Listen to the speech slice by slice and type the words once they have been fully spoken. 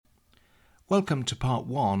Welcome to part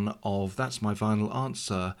one of That's My Vinyl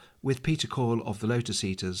Answer with Peter Coyle of the Lotus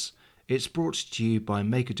Eaters. It's brought to you by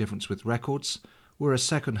Make a Difference with Records. We're a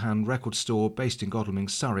second-hand record store based in Godalming,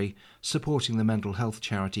 Surrey, supporting the mental health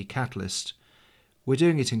charity Catalyst. We're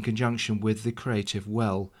doing it in conjunction with the Creative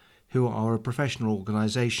Well, who are a professional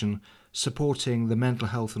organisation supporting the mental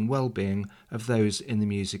health and well-being of those in the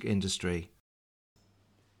music industry.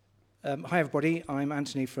 Hi everybody, I'm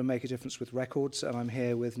Anthony from Make a Difference with Records, and I'm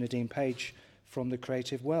here with Nadine Page from the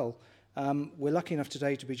Creative Well. We're lucky enough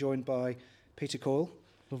today to be joined by Peter Coyle.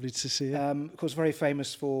 Lovely to see you. Of course, very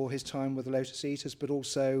famous for his time with the Lotus Eaters, but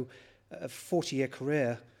also a 40-year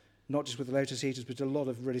career, not just with the Lotus Eaters, but a lot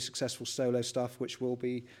of really successful solo stuff, which we'll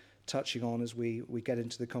be touching on as we get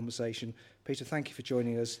into the conversation. Peter, thank you for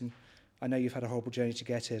joining us. And I know you've had a horrible journey to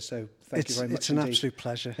get here, so thank you very much. It's an absolute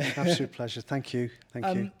pleasure. Absolute pleasure. Thank you.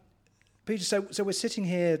 Thank you. Peter, so we're sitting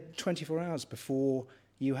here 24 hours before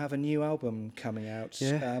you have a new album coming out,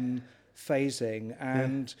 Phasing,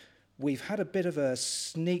 and we've had a bit of a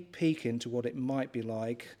sneak peek into what it might be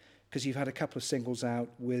like, because you've had a couple of singles out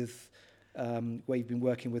with where you've been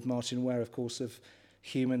working with Martin Ware, of course, of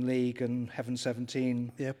Human League and Heaven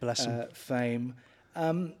 17 fame.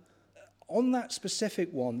 On that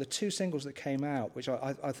specific one, the two singles that came out, which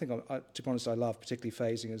I think, to be honest, I love, particularly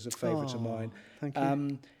Phasing is a favourite of mine. Thank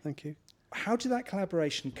you. Thank you. How did that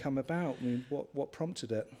collaboration come about? I mean, what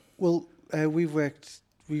prompted it? Well, we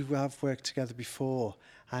have worked together before,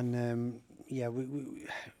 and we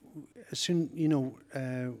as soon,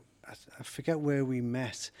 I forget where we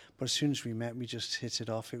met, but as soon as we met, we just hit it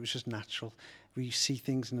off. It was just natural. We see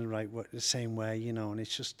things in the same way, and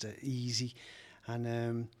it's just easy,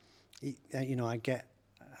 and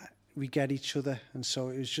we get each other, and so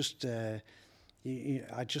it was just I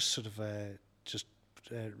just sort of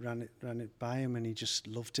ran it by him, and he just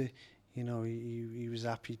loved it. He was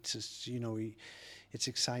happy to. It's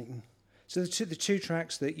exciting. So the two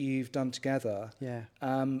tracks that you've done together,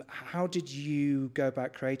 how did you go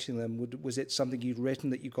about creating them? Was it something you'd written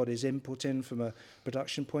that you got his input in from a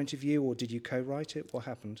production point of view, or did you co-write it? What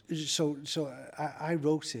happened? So I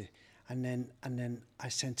wrote it, and then I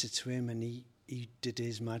sent it to him, and he did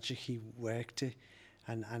his magic. He worked it,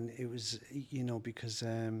 and it was because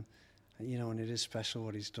and it is special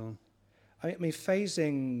what he's done. I mean,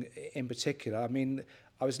 Phasing in particular. I mean,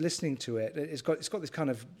 I was listening to it. It's got this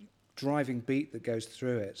kind of driving beat that goes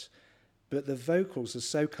through it, but the vocals are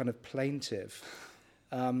so kind of plaintive.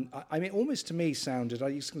 I mean, it almost to me sounded,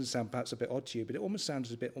 it's going to sound perhaps a bit odd to you, but it almost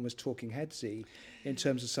sounded a bit almost Talking Headsy in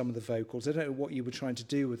terms of some of the vocals. I don't know what you were trying to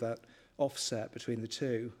do with that offset between the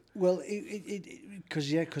two. Well,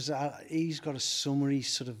 because he's got a summery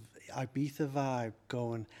sort of Ibiza vibe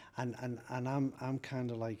going, and I'm kind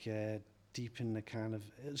of like deep in the kind of,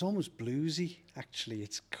 it's almost bluesy actually.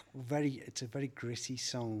 It's a very gritty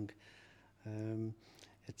song.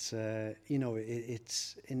 It's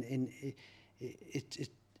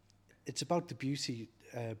it's about the beauty,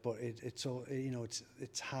 but it's all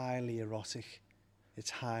it's highly erotic. It's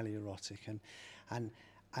highly erotic, and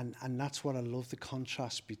that's what I love, the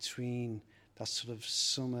contrast between that sort of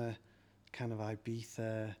summer kind of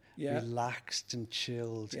Ibiza, relaxed and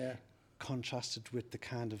chilled, contrasted with the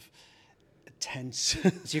kind of tense.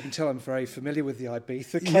 As you can tell, I'm very familiar with the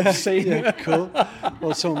Ibiza club scene. Yeah, cool.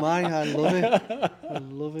 Well, so am I. I love it. I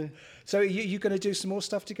love it. So are you going to do some more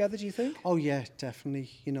stuff together, do you think? Oh, yeah, definitely.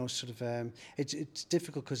 It's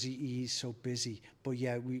difficult because he's so busy. But,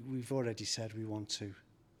 yeah, we've already said we want to.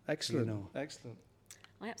 Excellent. Excellent.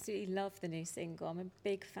 I absolutely love the new single. I'm a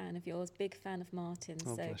big fan of yours, big fan of Martin's.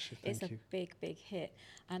 Oh, so bless you. It's a big, big hit.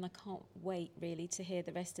 And I can't wait, really, to hear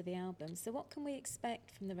the rest of the album. So what can we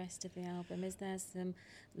expect from the rest of the album? Is there some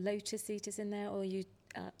Lotus Eaters in there, or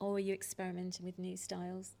are you experimenting with new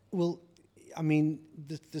styles? Well, I mean,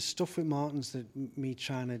 the stuff with Martin's, that me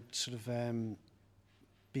trying to sort of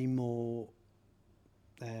be more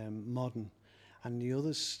modern. And the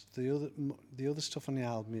other stuff on the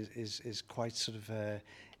album is quite sort of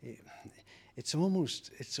it's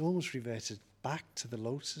almost reverted back to the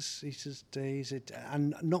Lotus Eaters days.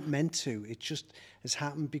 And not meant to. It just has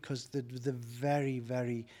happened because the very,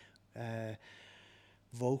 very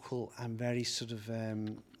vocal and very sort of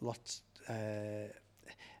lots.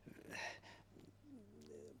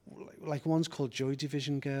 Like one's called Joy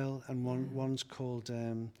Division Girl, and one's called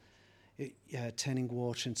Turning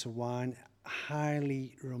Water into Wine.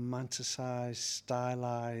 Highly romanticized,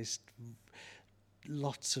 stylized,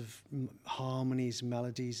 lots of harmonies,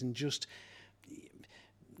 melodies, and just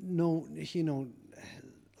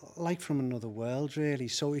like from another world, really.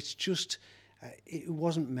 So it's just it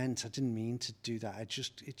wasn't meant. I didn't mean to do that. It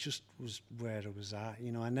just was where I was at.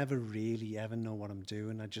 You know, I never really ever know what I'm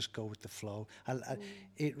doing. I just go with the flow.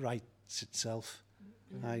 It writes itself.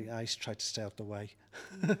 I try to stay out the way.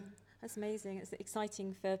 That's amazing. It's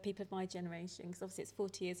exciting for people of my generation, because obviously it's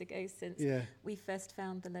 40 years ago since we first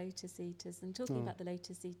found the Lotus Eaters. And talking about the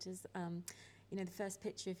Lotus Eaters, you know, the first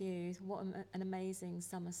picture of you, what an amazing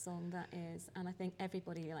summer song that is. And I think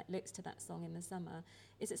everybody looks to that song in the summer.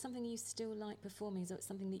 Is it something you still like performing? Is it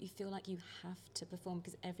something that you feel like you have to perform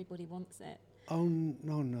because everybody wants it? Oh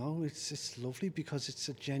no! It's lovely because it's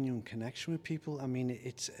a genuine connection with people. I mean,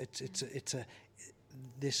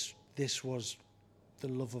 this was the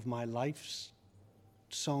love of my life's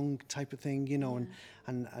song type of thing, you know,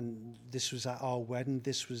 and this was at our wedding.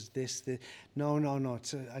 This was no.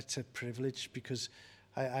 It's a privilege because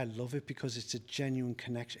I love it because it's a genuine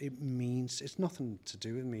connection. It's nothing to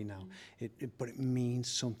do with me now. But it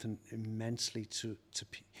means something immensely to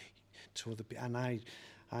other people, and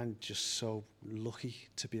I'm just so lucky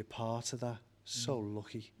to be a part of that. So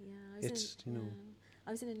lucky. Yeah, I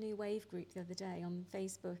was in a new wave group the other day on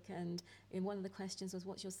Facebook, and one of the questions was,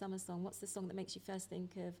 what's your summer song? What's the song that makes you first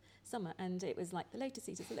think of summer? And it was like the Lotus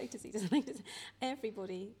Eaters, the Lotus Eaters, the Lotus.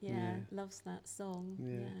 Everybody, loves that song.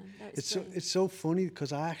 Yeah, it's so funny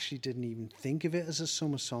because I actually didn't even think of it as a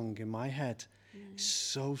summer song in my head. Yeah. It's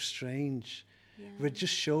so strange. Yeah. But it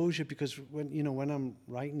just shows you, because when I'm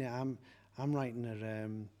writing it, I'm writing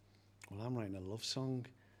a love song.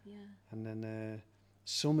 Yeah. And then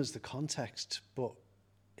summer's the context, but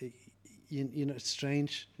it's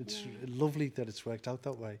strange. It's lovely that it's worked out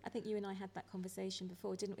that way. I think you and I had that conversation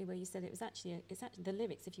before, didn't we, where you said it's actually the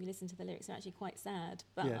lyrics, if you listen to the lyrics, are actually quite sad,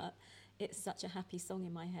 but it's such a happy song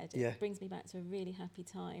in my head. It brings me back to a really happy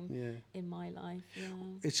time in my life. Yeah.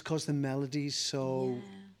 It's because the melody's so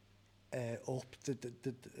up.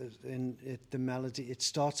 The melody, it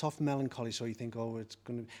starts off melancholy, so you think, oh, it's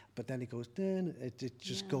going to, but then it goes, it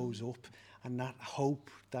just goes up, and that hope,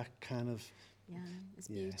 that kind of... Yeah, it's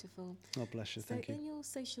beautiful. Oh, bless you, thank you. So in your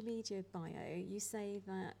social media bio, you say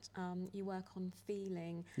that you work on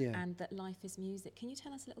feeling and that life is music. Can you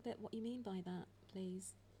tell us a little bit what you mean by that,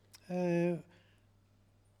 please?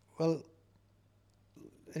 Well,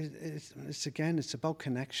 it's about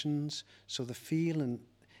connections. So the feeling,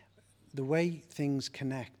 the way things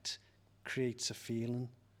connect creates a feeling.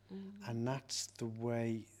 And that's the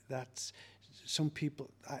way, some people,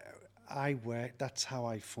 I work, that's how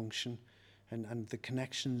I function. And the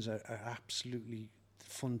connections are absolutely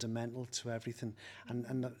fundamental to everything,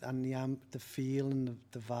 and the feel and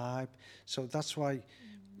the vibe. So that's why,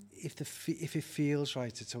 if it feels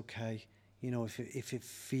right, it's okay. You know, if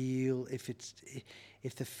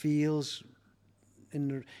the feels in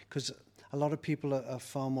the, because a lot of people are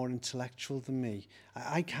far more intellectual than me.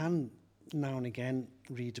 I can now and again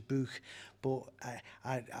read a book, but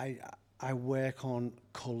I work on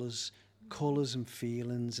colours and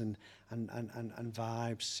feelings and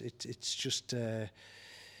vibes. It's just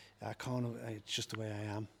I can't. It's just the way I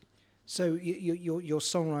am. So your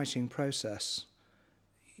songwriting process,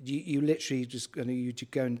 you literally just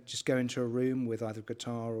go into a room with either a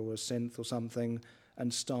guitar or a synth or something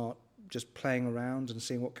and start just playing around and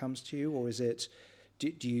seeing what comes to you, or is it?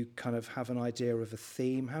 Do you kind of have an idea of a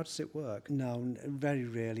theme? How does it work? No, very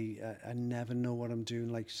rarely. I never know what I'm doing.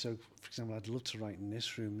 Like, so, for example, I'd love to write in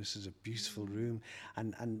this room. This is a beautiful room.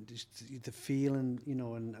 And the feeling, you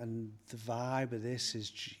know, and the vibe of this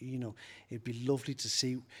is, you know, it'd be lovely to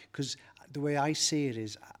see. Because the way I see it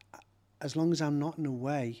is, as long as I'm not in a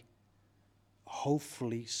way,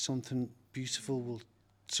 hopefully some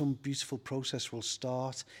beautiful process will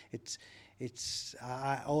start.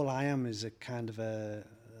 All I am is a kind of a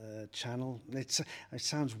channel. It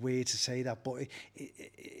sounds weird to say that, but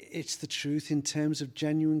it's the truth in terms of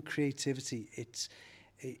genuine creativity. It's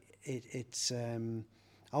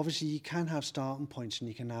obviously you can have starting points and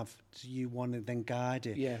you want to then guide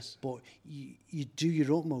it. Yes. But you do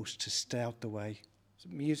your utmost to stay out the way. So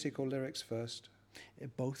music or lyrics first?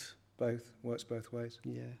 Both. Both. Works both ways.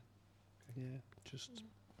 Yeah. Yeah. Just.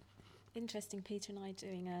 Interesting, Peter and I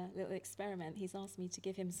doing a little experiment. He's asked me to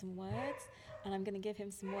give him some words, and I'm going to give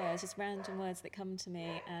him some words, just random words that come to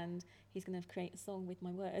me, and he's going to create a song with my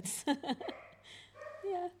words.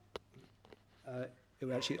 Yeah.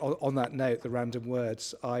 Actually, on that note, the random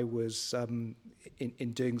words, I was,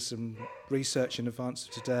 in doing some research in advance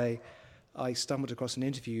of today, I stumbled across an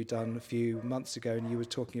interview you'd done a few months ago, and you were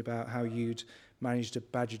talking about how you'd managed to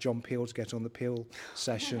badger John Peel to get on the Peel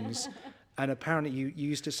sessions. And apparently you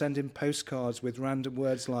used to send him postcards with random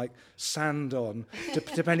words like sand on,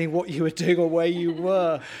 depending what you were doing or where you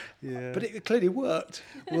were. Yeah. But it clearly worked.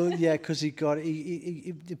 Well, yeah, because he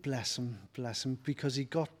bless him, because he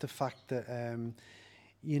got the fact that,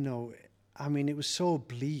 you know, I mean, it was so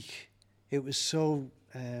bleak. It was so,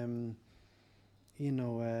 you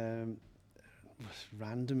know,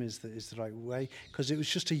 random is the right way, because it was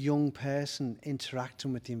just a young person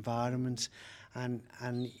interacting with the environment, and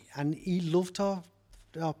he loved our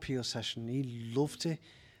peel session. He loved it,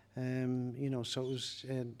 you know. So it was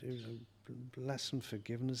a lesson for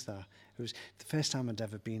giving us that. It was the first time I'd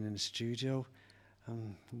ever been in a studio,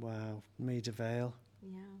 and wow, Maida Vale.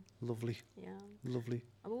 Yeah. Lovely. Yeah. Lovely.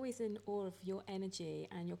 I'm always in awe of your energy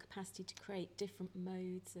and your capacity to create different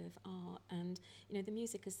modes of art. And, you know, the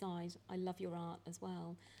music aside, I love your art as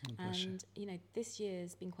well. And, you know, this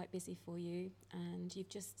year's been quite busy for you. And you've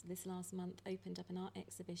just, this last month, opened up an art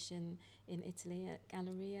exhibition in Italy at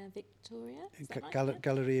Galleria Vittoria. Is that right?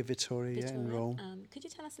 Galleria Vittoria, in Rome. Could you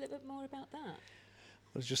tell us a little bit more about that?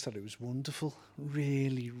 I just thought it was wonderful,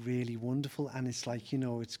 really, really wonderful. And it's like, you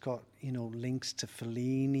know, it's got, you know, links to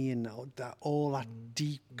Fellini and all that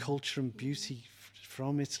deep culture and beauty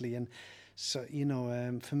from Italy. And so, you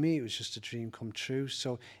know, for me, it was just a dream come true.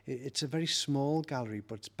 So it's a very small gallery,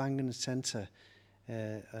 but it's bang in the centre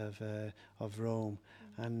of Rome.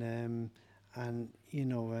 And you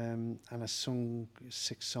know, and I sung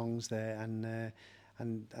 6 songs there, and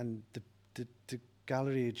the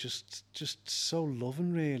gallery are just so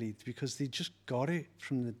loving, really, because they just got it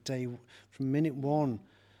from minute one.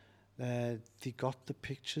 They got the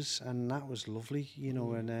pictures, and that was lovely, you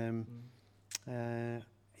know. And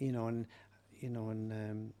you know,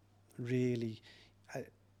 and really,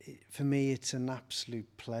 for me, it's an absolute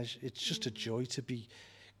pleasure. It's just a joy to be,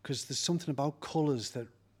 because there's something about colours that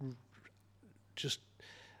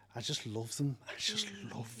I just love them. I just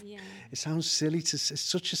love them. Yeah. It sounds silly it's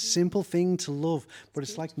such a simple thing to love, but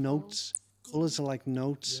it's like notes. Colours are like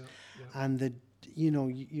notes. And you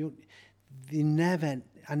know,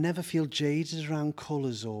 I never feel jaded around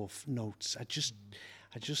colours or notes. It just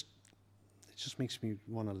makes me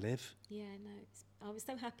want to live. Yeah, no, I was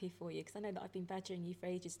so happy for you, because I know that I've been badgering you for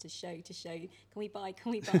ages to show. Can we buy?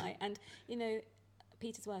 And, you know,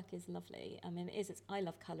 Peter's work is lovely. I mean, I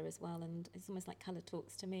love colour as well, and it's almost like colour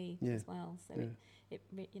talks to me as well. So it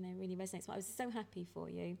you know, really resonates. But I was so happy for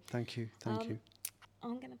you. Thank you.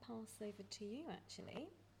 I'm going to pass over to you, actually.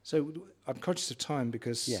 So I'm conscious of time,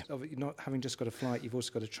 because of not having just got a flight, you've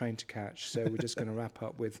also got a train to catch. So we're just going to wrap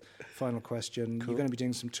up with final question. Cool. You're going to be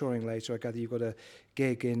doing some touring later. I gather you've got a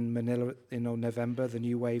gig in Manila in November, the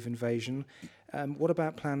New Wave Invasion. What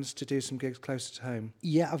about plans to do some gigs closer to home?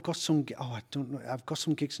 Yeah, I've got some. I don't know. I've got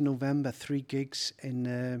some gigs in November. 3 gigs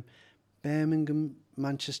in Birmingham,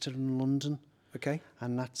 Manchester, and London. Okay.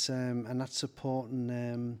 And that's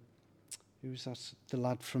supporting. Who's that? The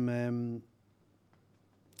lad from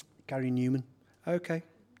Gary Newman. Okay.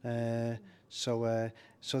 So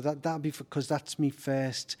that'll be, because that's me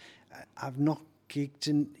first. I've not gigged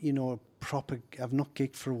in, you know, I've not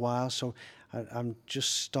gigged for a while, so I'm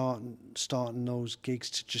just starting those gigs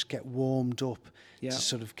to just get warmed up, to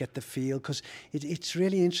sort of get the feel, because it's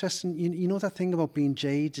really interesting. You know that thing about being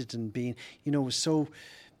jaded and being, you know, so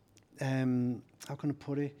how can I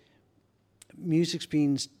put it? Music's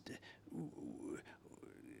been.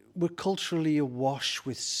 We're culturally awash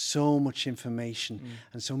with so much information,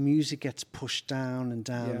 and so music gets pushed down and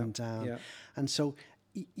down and down. Yeah. And so,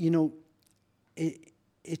 you know,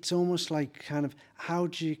 it's almost like kind of, how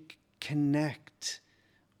do you connect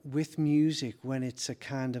with music when it's a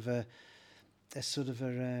kind of a sort of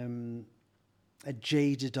a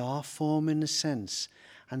jaded art form, in a sense?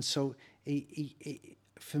 And so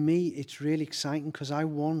for me, it's really exciting, because I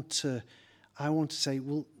want to say,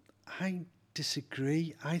 well, I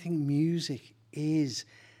disagree. I think music is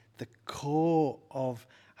the core of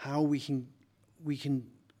how we can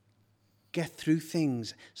get through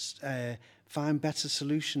things, find better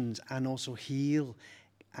solutions, and also heal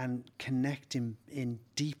and connect in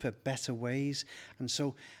deeper, better ways. And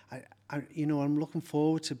so I you know, I'm looking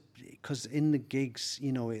forward to, because in the gigs,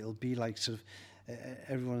 you know, it'll be like sort of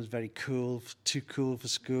everyone's very cool, too cool for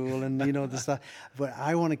school, and you know, there's that. But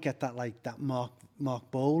I want to get that, like that Mark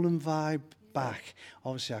Bolan vibe back.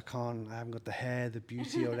 Obviously I haven't got the hair, the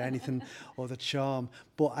beauty, or anything, or the charm,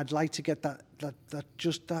 but I'd like to get that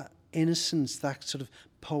just that innocence, that sort of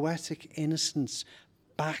poetic innocence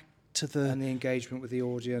back to and the engagement with the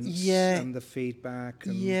audience, and the feedback,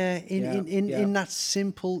 and in that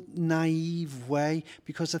simple, naive way,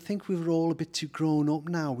 because I think we were all a bit too grown up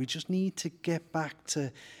now. We just need to get back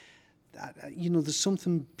to there's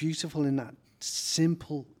something beautiful in that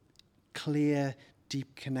simple, clear,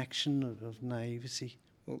 deep connection of naivety.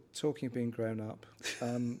 Well, talking of being grown up,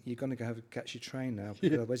 you're going to go catch your train now,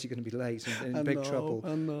 because otherwise you're going to be late and in big trouble.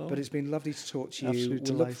 I know. But it's been lovely to talk to you. Absolute We'll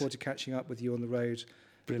delight. look forward to catching up with you on the road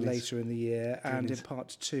Brilliant. later in the year. Brilliant. And in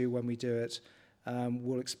part 2, when we do it,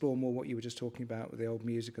 we'll explore more what you were just talking about with the old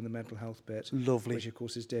music and the mental health bit. Lovely. Which, of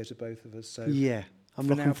course, is dear to both of us. So Yeah, I'm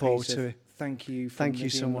for looking now, forward Peter, to it. Thank you for Thank you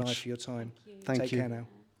so Medium Live much. for your time. Thank Take you. care now.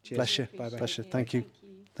 Cheers. Bless you. Bye-bye. Bless you. Thank you.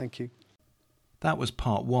 Thank you. That was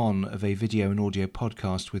part 1 of a video and audio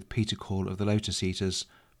podcast with Peter Coyle of the Lotus Eaters,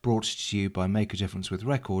 brought to you by Make a Difference with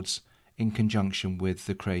Records in conjunction with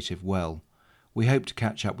The Creative Well. We hope to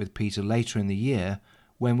catch up with Peter later in the year,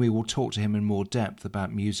 when we will talk to him in more depth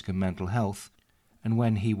about music and mental health, and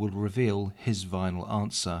when he will reveal his vinyl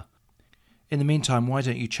answer. In the meantime, why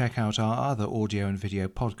don't you check out our other audio and video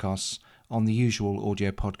podcasts on the usual audio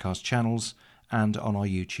podcast channels and on our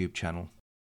YouTube channel.